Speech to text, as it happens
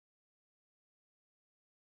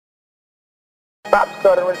Stop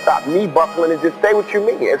stuttering, stop knee buckling, and just say what you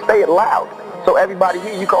mean, and say it loud. So everybody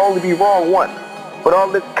here, you can only be wrong once. But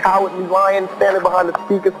all this cowardly lying, standing behind the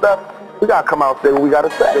speaker stuff, we gotta come out and say what we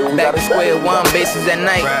gotta say. Back to square one, bases at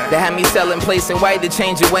night. They had me selling place and white to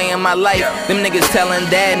change the way in my life. Them niggas telling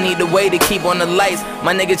dad need a way to keep on the lights.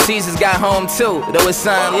 My nigga Jesus got home too, though it's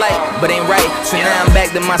sunlight, but ain't right. So now I'm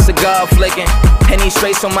back to my cigar flicking. Henny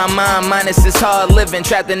straight on my mind, minus this hard living,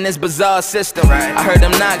 trapped in this bizarre system. I heard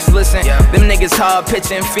them knocks, listen, them niggas hard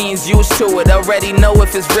pitching, fiends used to it, already know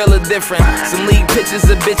if it's real or different. Some league pictures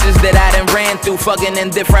of bitches that I done ran through, fucking in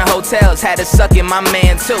different hotels, had to suck in my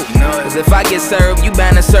man too. Cause if I get served, you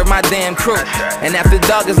bound to serve my damn crew. And after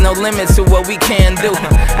dark, there's no limit to what we can do.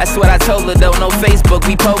 That's what I told her though, no Facebook,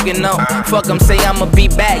 we poking no. Fuck them, say I'ma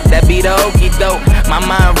be back, that be the okey doke. My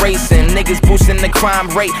mind racing, niggas boosting the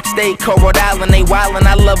crime rate. Stay cold, Rhode Island, they wildin',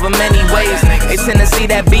 I love them anyways. They tend to see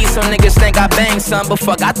that beat, so niggas think I bang some. But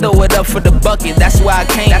fuck, I throw it up for the bucket, that's where I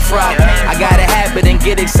came from. I got a habit and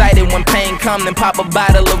get excited when pain come, then pop a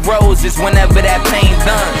bottle of roses whenever that pain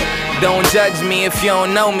done. Don't judge me if you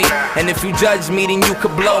don't know me, and if you judge me then you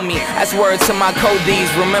could blow me. That's word to my codies.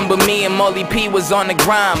 Remember me and Molly P was on the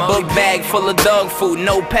grind. Book bag full of dog food,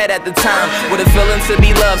 no pet at the time. With a feeling to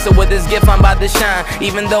be loved, so with this gift I'm about to shine.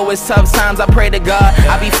 Even though it's tough times, I pray to God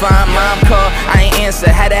I be fine. Mom call, I ain't answer.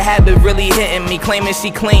 Had a habit really hitting me, claiming she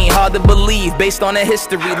clean. Hard to believe based on the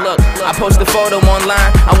history. Look, I post a photo online,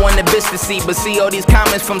 I want the bitch to see, but see all these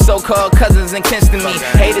comments from so-called cousins and kin to me.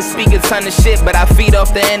 Haters speak a ton of shit, but I feed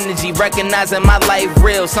off the energy. Recognizing my life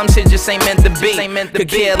real, some shit just ain't meant to be. Could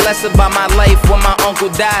care less about my life when my uncle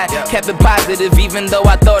died. Kept it positive even though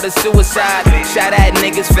I thought of suicide. Shot at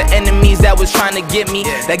niggas for enemies that was trying to get me.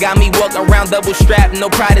 That got me walking around double strapped, no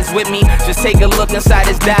pride is with me. Just take a look inside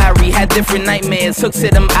his diary, had different nightmares. Hooked to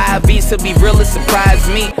them IVs to be real, it surprised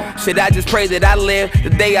me. Should I just pray that I live the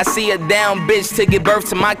day I see a down bitch to give birth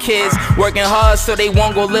to my kids? Working hard so they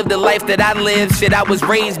won't go live the life that I live. Shit, I was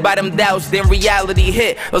raised by them doubts, then reality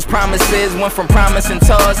hit. Those promises went from promise and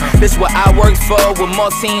toss. This what I worked for with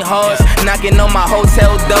more teen horse. Knocking on my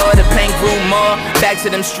hotel door, the pain grew more. Back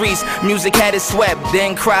to them streets, music had it swept.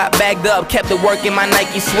 Then cried, bagged up, kept the work in my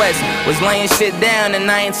Nike sweats. Was laying shit down and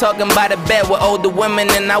I ain't talking about a bed with older women,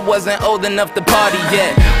 and I wasn't old enough to party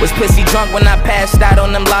yet. Was pissy drunk when I passed out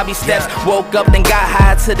on them lobby steps. Woke up then got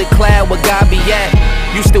high to the cloud where God be at.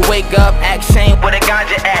 Used to wake up, act shame where the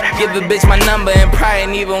ganja at. Give a bitch my number and probably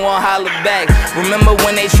ain't even want holler back. Remember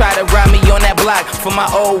when they tried to rob me on that block for my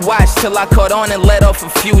old watch, till I caught on and let off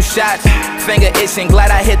a few shots. Finger itching,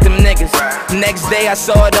 glad I hit them niggas. Next day I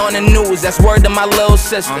saw it on the news, that's word to my little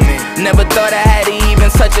sister. Never thought I had to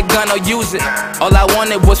even touch a gun or use it. All I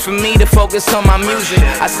wanted was for me to focus on my music.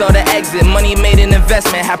 I saw the exit, money made an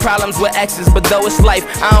investment. Had problems with exes, but though it's life,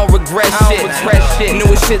 I don't regret shit.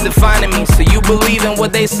 Knew it's shit defining me, so you believe in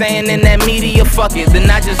what they saying in that media, fuck it, then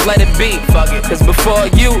I just let it be. Cause before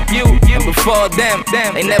you, and before them,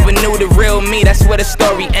 they never knew the real me, that's where the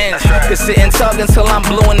story ends. Cause sit and talk until I'm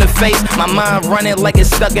blue in the face. My mind running like it's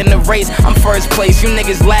stuck in the race. I'm first place, you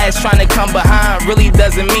niggas last trying to come behind. Really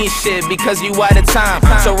doesn't mean shit because you out of time.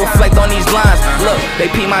 So reflect on these lines. Look, they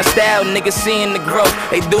pee my style, niggas seeing the growth.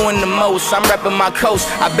 They doing the most, I'm repping my coast.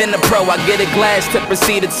 I've been a pro, I get a glass to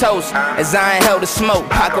proceed to toast. As I ain't held to smoke,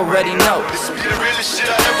 Pac already know.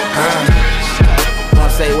 Wanna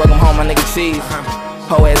say welcome home, my nigga Cheese.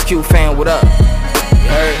 Whole ass Q fan, what up? You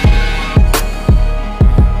heard?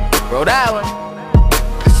 Rhode Island.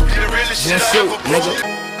 Jinsu, nigga.